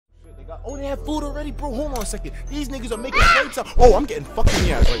Oh, they have food already, bro. Hold on a second. These niggas are making plates up. Oh, I'm getting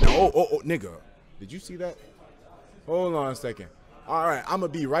fucking ass right now. Oh, nigga. Did you see that? Hold on a second. All right, I'm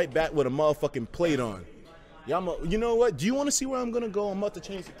gonna be right back with a motherfucking plate on. Yeah, you know what? Do you want to see where I'm gonna go? I'm about to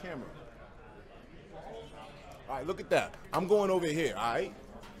change the camera. All right, look at that. I'm going over here. All right.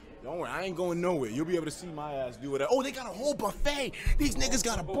 Don't worry, I ain't going nowhere. You'll be able to see my ass do it. Oh, they got a whole buffet. These niggas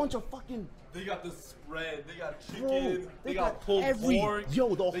got a bunch of fucking. They got the spread. They got chicken. Bro, they got pulled pork.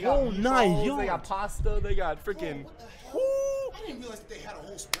 Yo, the they whole got nine. Yo, they got pasta. They got freaking. I didn't realize that they had a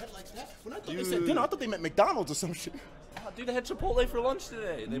whole spread like that. When I thought they said dinner, I thought they meant McDonald's or some shit. Oh, dude, they had Chipotle for lunch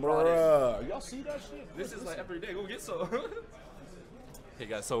today. They brought it. Y'all see that shit? This is like every day. Go get some. Hey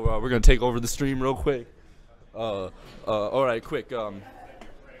guys, so we're gonna take over the stream real quick. All right, quick.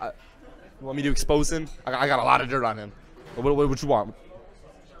 You want me to expose him? I got a lot of dirt on him. What you want?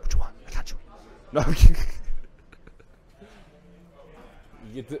 What you want? I got you. No.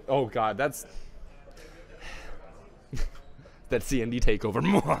 You get to, oh God, that's that CND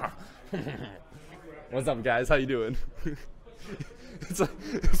takeover. What's up, guys? How you doing? It's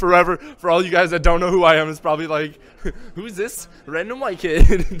like forever for all you guys that don't know who I am. It's probably like, who's this random white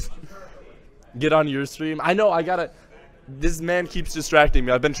kid? Get on your stream. I know. I gotta. This man keeps distracting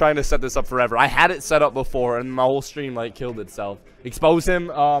me. I've been trying to set this up forever. I had it set up before, and my whole stream like killed itself. Expose him.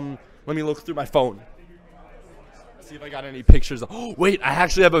 Let me look through my phone. See if I got any pictures. Oh wait, I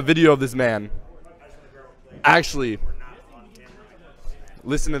actually have a video of this man. Actually,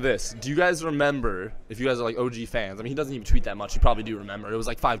 listen to this. Do you guys remember? If you guys are like OG fans, I mean, he doesn't even tweet that much. You probably do remember. It was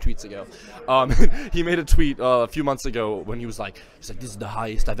like 5 tweets ago. He made a tweet a few months ago when he was like, "This is the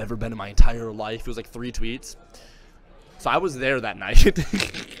highest I've ever been in my entire life." It was like 3 tweets. So I was there that night.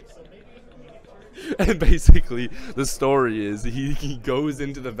 And basically the story is he goes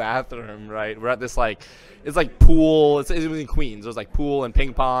into the bathroom, right? We're at this like, it's like pool. It was in Queens. It was like pool and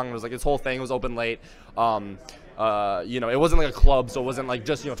ping pong. It was like this whole thing was open late. You know, it wasn't like a club, so it wasn't like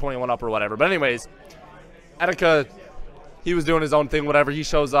just, 21 up or whatever. But anyways, Etika, he was doing his own thing, whatever. He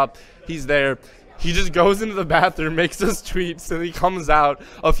shows up. He's there. He just goes into the bathroom, makes us tweets, and he comes out.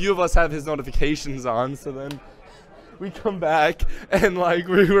 A few of us have his notifications on, so then we come back, and like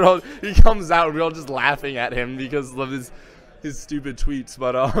he comes out, and we're all just laughing at him because of his stupid tweets.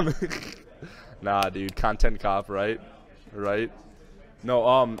 But nah, dude, content cop, right?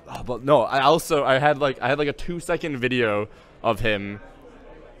 No, but no, I had like a 2-second video of him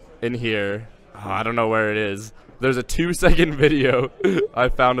in here. Oh, I don't know where it is. There's a 2-second video I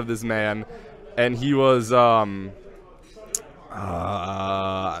found of this man, and he was God,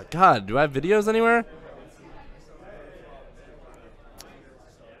 do I have videos anywhere?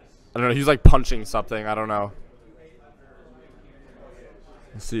 I don't know. He was like punching something. I don't know.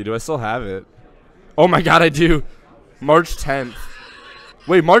 Let's see. Do I still have it? Oh my God, I do. March 10th.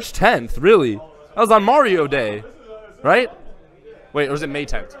 Wait, March 10th? Really? That was on Mario Day, right? Wait, or was it May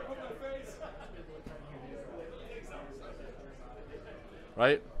 10th?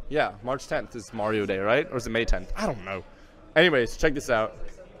 Right? Yeah, March 10th is Mario Day, right? Or is it May 10th? I don't know. Anyways, check this out.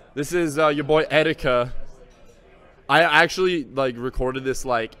 This is your boy Etika. I actually like recorded this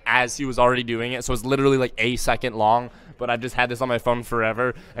like as he was already doing it, so it's literally like a second long, but I've just had this on my phone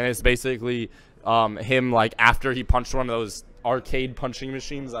forever, and it's basically him like after he punched one of those arcade punching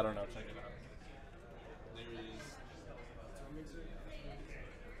machines. I don't know. Check it out. There he is.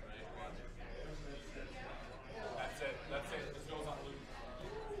 That's it. That's it. This goes on loop.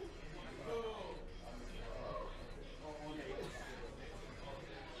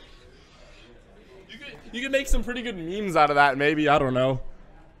 You could make some pretty good memes out of that, maybe. I don't know.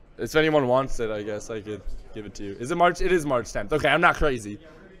 If anyone wants it, I guess I could give it to you. Is it March? It is March 10th. Okay, I'm not crazy.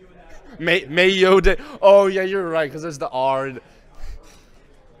 Mayo Day. Oh, yeah, you're right, because there's the R.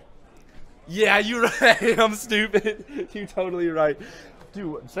 Yeah, you're right. I'm stupid. You're totally right.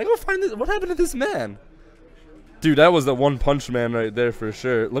 Dude, should I go find this? What happened to this man? Dude, that was the One Punch Man right there for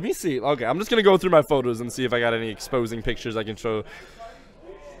sure. Let me see. Okay, I'm just going to go through my photos and see if I got any exposing pictures I can show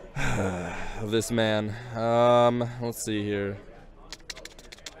of this man. Let's see here.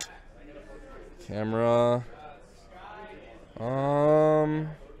 Camera.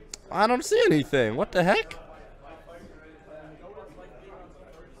 I don't see anything. What the heck?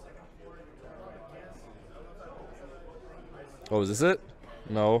 Oh, is this it?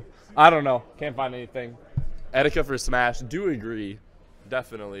 No. I don't know. Can't find anything. Etika for Smash. Do agree.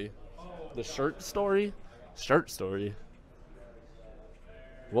 Definitely. The shirt story? Shirt story.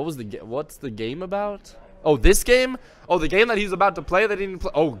 What was what's the game about? Oh, this game? Oh, the game that he's about to play that he didn't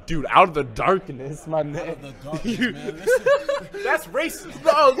play. Oh, dude, Out of the Darkness, my man. Out of the darkness, man. That's racist.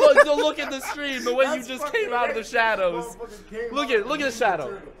 No, look at the stream. The way you just came out of the shadows. Look at the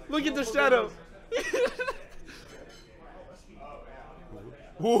shadow. Look at the shadow.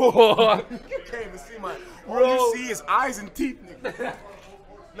 Whoa. You can't even see my. All Bro. you see is eyes and teeth, nigga.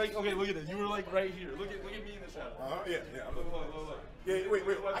 Like, okay, look at this. You were like right here. Look at me in the shadow. Yeah. Look. Yeah, wait.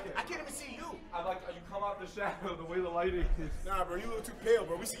 I can't even see you. I like you come out the shadow the way the lighting is. Nah, bro, you look too pale,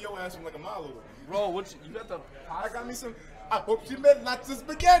 bro. We see your ass from like a mile away. Bro, what you got the? I got me some. I hope she made lots of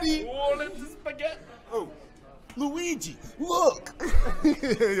spaghetti. Oh, let's spaghetti. Oh, Luigi, look.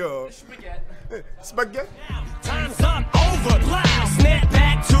 Yo. Spaghetti. Spaghetti. Time's up, over, loud, snap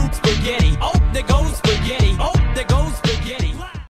back to spaghetti. Oh, there goes spaghetti. Oh, there goes spaghetti.